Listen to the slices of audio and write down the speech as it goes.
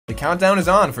countdown is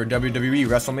on for WWE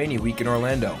WrestleMania week in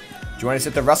Orlando. Join us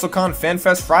at the WrestleCon Fan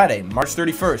Fest Friday, March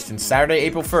 31st and Saturday,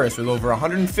 April 1st with over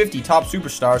 150 top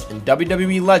superstars and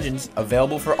WWE legends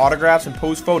available for autographs and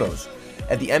pose photos.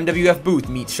 At the MWF booth,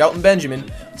 meet Shelton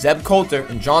Benjamin, Zeb Coulter,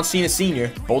 and John Cena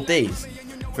Sr. both days.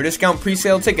 For discount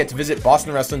pre-sale tickets, visit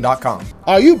BostonWrestling.com.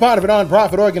 Are you part of a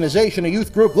non-profit organization or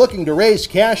youth group looking to raise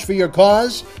cash for your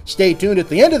cause? Stay tuned at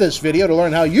the end of this video to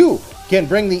learn how you can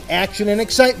bring the action and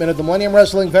excitement of the Millennium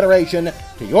Wrestling Federation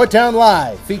to your town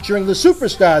live, featuring the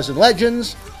superstars and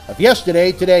legends of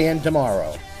yesterday, today, and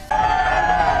tomorrow.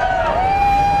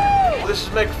 This is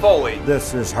Mick Foley.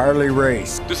 This is Harley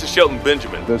Race. This is Shelton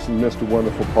Benjamin. This is Mr.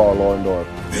 Wonderful Paul Orndorff.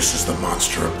 This is the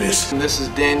Monster Abyss. And this is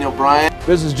Daniel Bryan.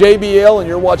 This is JBL, and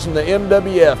you're watching the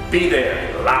MWF. Be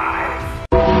there live.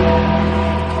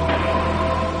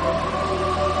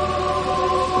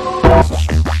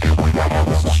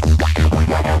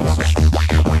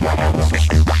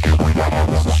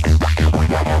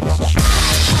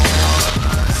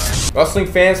 Wrestling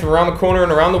fans from around the corner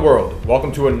and around the world,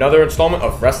 welcome to another installment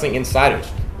of Wrestling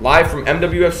Insiders. Live from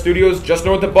MWF Studios just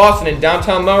north of Boston in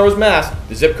downtown Melrose, Mass.,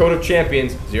 the zip code of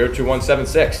champions,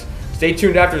 02176. Stay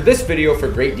tuned after this video for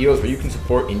great deals where you can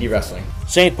support indie wrestling.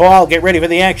 St. Paul, get ready for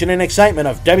the action and excitement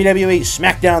of WWE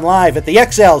SmackDown Live at the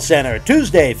XL Center,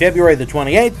 Tuesday, February the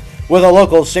 28th, with a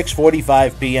local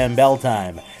 6:45 p.m. bell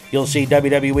time. You'll see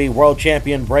WWE World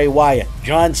Champion Bray Wyatt,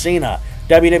 John Cena,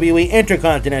 WWE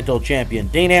Intercontinental Champion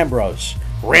Dean Ambrose,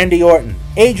 Randy Orton,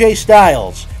 AJ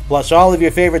Styles, plus all of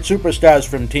your favorite superstars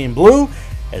from Team Blue,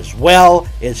 as well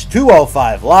as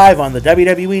 205 Live on the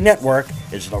WWE Network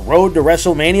as the road to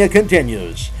WrestleMania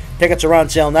continues. Tickets are on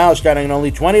sale now starting at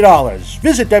only $20.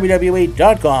 Visit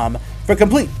WWE.com for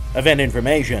complete event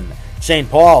information. St.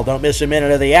 Paul, don't miss a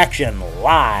minute of the action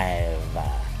live.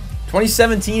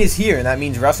 2017 is here, and that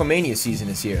means WrestleMania season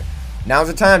is here. Now's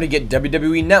the time to get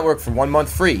WWE Network for 1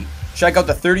 month free. Check out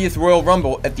the 30th Royal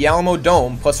Rumble at the Alamo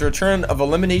Dome, plus the return of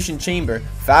Elimination Chamber,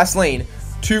 Fastlane,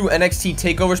 2 NXT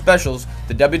TakeOver specials,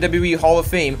 the WWE Hall of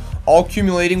Fame, all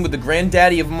accumulating with the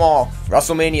granddaddy of them all,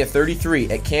 WrestleMania 33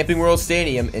 at Camping World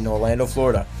Stadium in Orlando,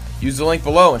 Florida. Use the link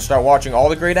below and start watching all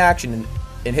the great action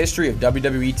in history of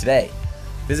WWE today.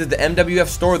 Visit the MWF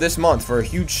store this month for a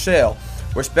huge sale.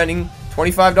 We're spending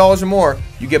 $25 or more,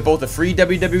 you get both a free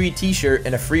WWE t-shirt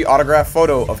and a free autographed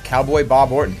photo of Cowboy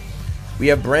Bob Orton. We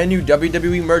have brand new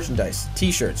WWE merchandise,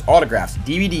 t-shirts, autographs,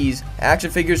 DVDs, action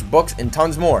figures, books, and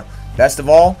tons more. Best of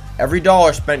all, every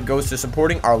dollar spent goes to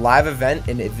supporting our live event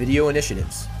and video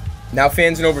initiatives. Now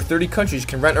fans in over 30 countries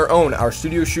can rent or own our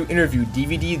Studio Shoot interview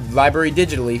DVD library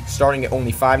digitally, starting at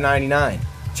only $5.99.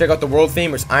 Check out the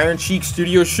world-famous Iron Sheik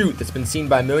Studio Shoot that's been seen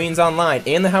by millions online,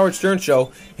 and the Howard Stern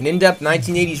Show, an in-depth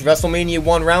 1980s WrestleMania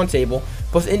 1 roundtable,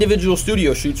 plus individual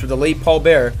studio shoots with the late Paul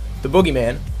Bearer, the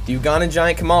Boogeyman, the Ugandan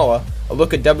Giant Kamala, a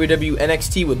look at WWE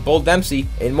NXT with Bull Dempsey,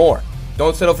 and more.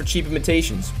 Don't settle for cheap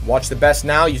imitations. Watch the best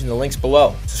now using the links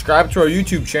below. Subscribe to our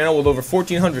YouTube channel with over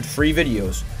 1,400 free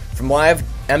videos. From live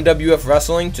MWF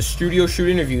wrestling to studio shoot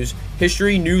interviews,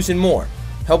 history, news, and more.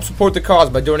 Help support the cause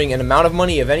by donating an amount of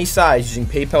money of any size using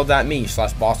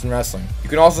paypal.me/BostonWrestling. You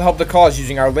can also help the cause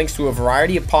using our links to a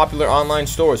variety of popular online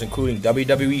stores including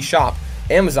WWE Shop,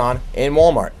 Amazon, and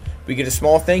Walmart. We get a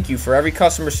small thank you for every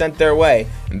customer sent their way,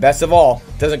 and best of all,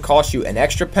 it doesn't cost you an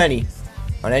extra penny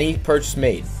on any purchase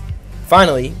made.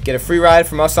 Finally, get a free ride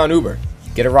from us on Uber.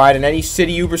 Get a ride in any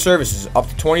city Uber services up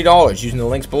to $20 using the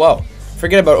links below.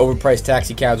 Forget about overpriced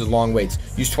taxi cabs with long waits.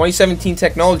 Use 2017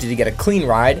 technology to get a clean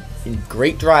ride, a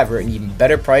great driver, and even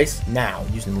better price now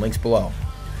using the links below.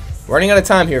 We're running out of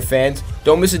time here, fans.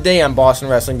 Don't miss a day on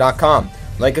BostonWrestling.com.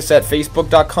 Like us at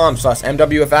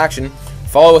Facebook.com/MWFAction.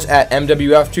 Follow us at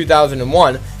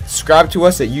MWF2001. Subscribe to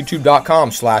us at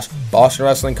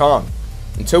YouTube.com/BostonWrestling.com.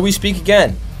 Until we speak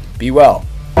again, be well.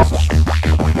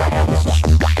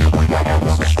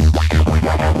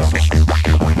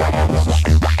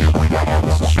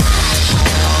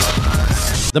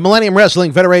 The Millennium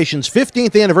Wrestling Federation's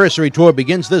 15th anniversary tour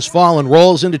begins this fall and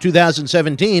rolls into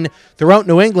 2017 throughout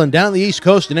New England, down the East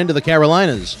Coast, and into the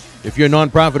Carolinas. If your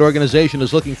nonprofit organization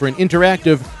is looking for an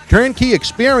interactive, turnkey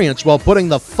experience while putting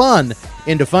the fun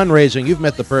into fundraising, you've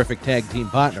met the perfect tag team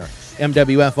partner.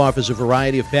 MWF offers a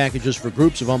variety of packages for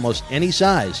groups of almost any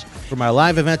size, from our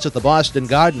live events at the Boston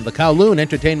Garden, the Kowloon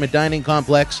Entertainment Dining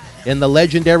Complex, and the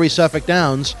legendary Suffolk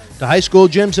Downs, to high school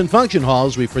gyms and function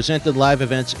halls. We've presented live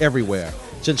events everywhere.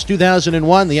 Since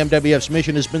 2001, the MWF's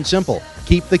mission has been simple: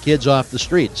 keep the kids off the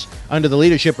streets. Under the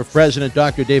leadership of President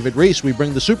Dr. David Reese, we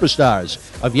bring the superstars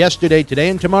of yesterday, today,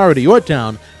 and tomorrow to your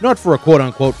town, not for a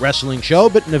quote-unquote wrestling show,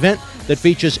 but an event that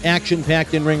features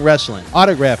action-packed in-ring wrestling,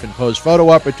 autograph and pose photo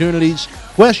opportunities,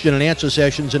 question and answer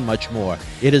sessions, and much more.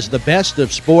 It is the best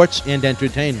of sports and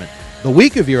entertainment. The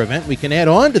week of your event, we can add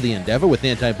on to the endeavor with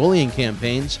anti-bullying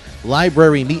campaigns,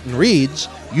 library meet and reads,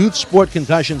 youth sport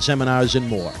concussion seminars, and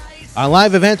more. Our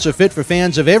live events are fit for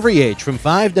fans of every age, from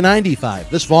 5 to 95.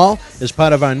 This fall, as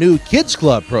part of our new Kids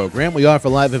Club program, we offer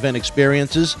live event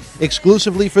experiences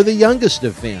exclusively for the youngest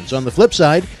of fans. On the flip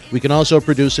side, we can also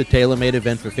produce a tailor-made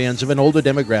event for fans of an older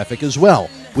demographic as well.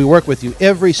 We work with you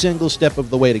every single step of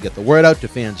the way to get the word out to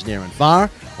fans near and far,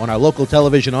 on our local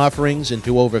television offerings, and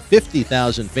to over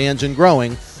 50,000 fans and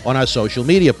growing on our social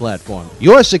media platform.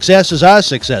 Your success is our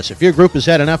success. If your group has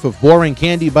had enough of boring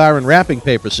candy bar and wrapping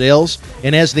paper sales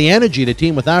and has the energy to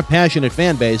team with our passionate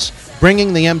fan base,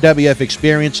 bringing the MWF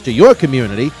experience to your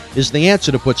community is the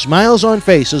answer to put smiles on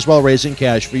faces while raising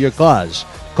cash for your cause.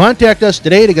 Contact us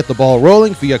today to get the ball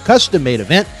rolling for your custom-made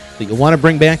event that you'll want to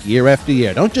bring back year after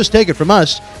year. Don't just take it from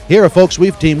us. Here are folks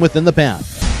we've teamed with in the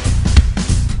past.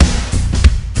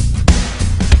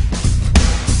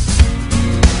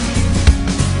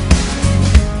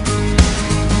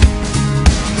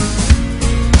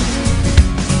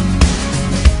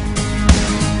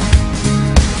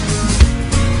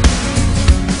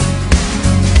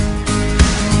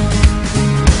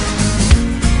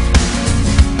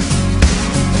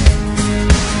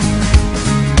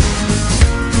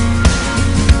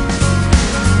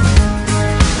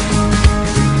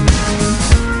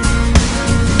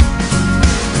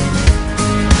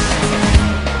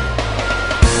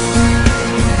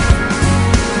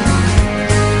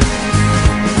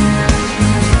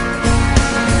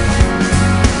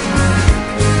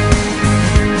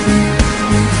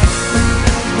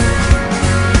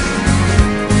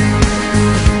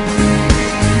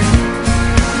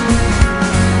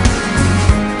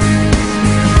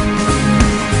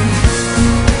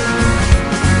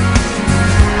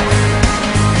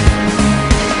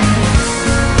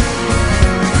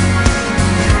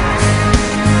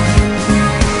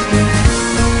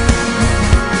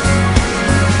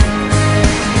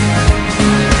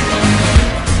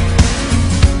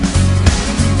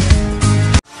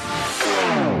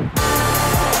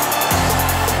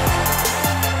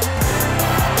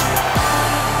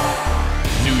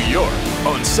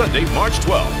 On Sunday, March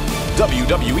 12th,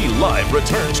 WWE Live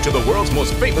returns to the world's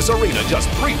most famous arena just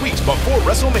 3 weeks before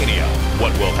WrestleMania.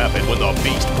 What will happen when the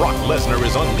Beast Brock Lesnar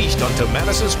is unleashed onto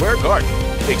Madison Square Garden?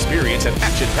 Experience an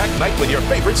action-packed night with your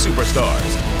favorite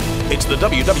superstars. It's the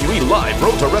WWE Live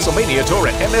Road to WrestleMania Tour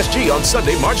at MSG on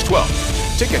Sunday, March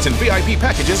 12th. Tickets and VIP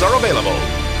packages are available.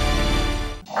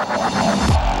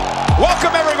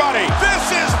 Welcome, everybody. This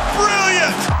is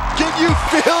brilliant. Can you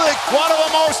feel it? One of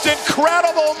the most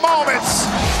incredible moments.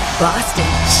 Boston,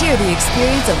 share the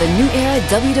experience of the new era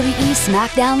WWE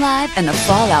SmackDown Live and the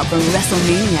fallout from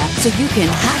WrestleMania so you can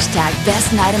hashtag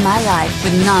best night of my life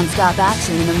with non-stop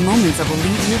action and the moments that will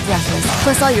leave you breathless.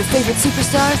 Plus all your favorite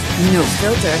superstars, no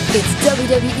filter. It's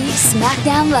WWE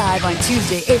SmackDown Live on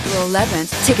Tuesday, April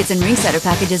 11th. Tickets and ringside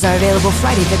packages are available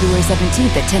Friday, February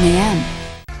 17th at 10 a.m.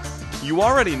 You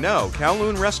already know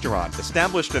Kowloon Restaurant,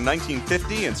 established in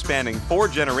 1950 and spanning 4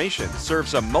 generations,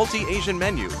 serves a multi-Asian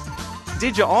menu.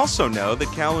 Did you also know that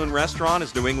Kowloon Restaurant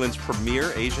is New England's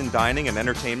premier Asian dining and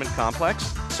entertainment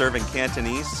complex, serving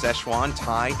Cantonese, Szechuan,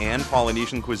 Thai, and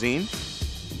Polynesian cuisine?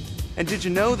 And did you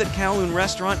know that Kowloon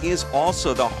Restaurant is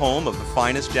also the home of the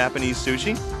finest Japanese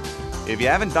sushi? If you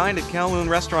haven't dined at Kowloon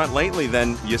Restaurant lately,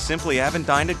 then you simply haven't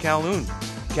dined at Kowloon.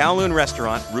 Kowloon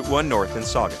Restaurant, Route 1 North in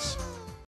Saugus.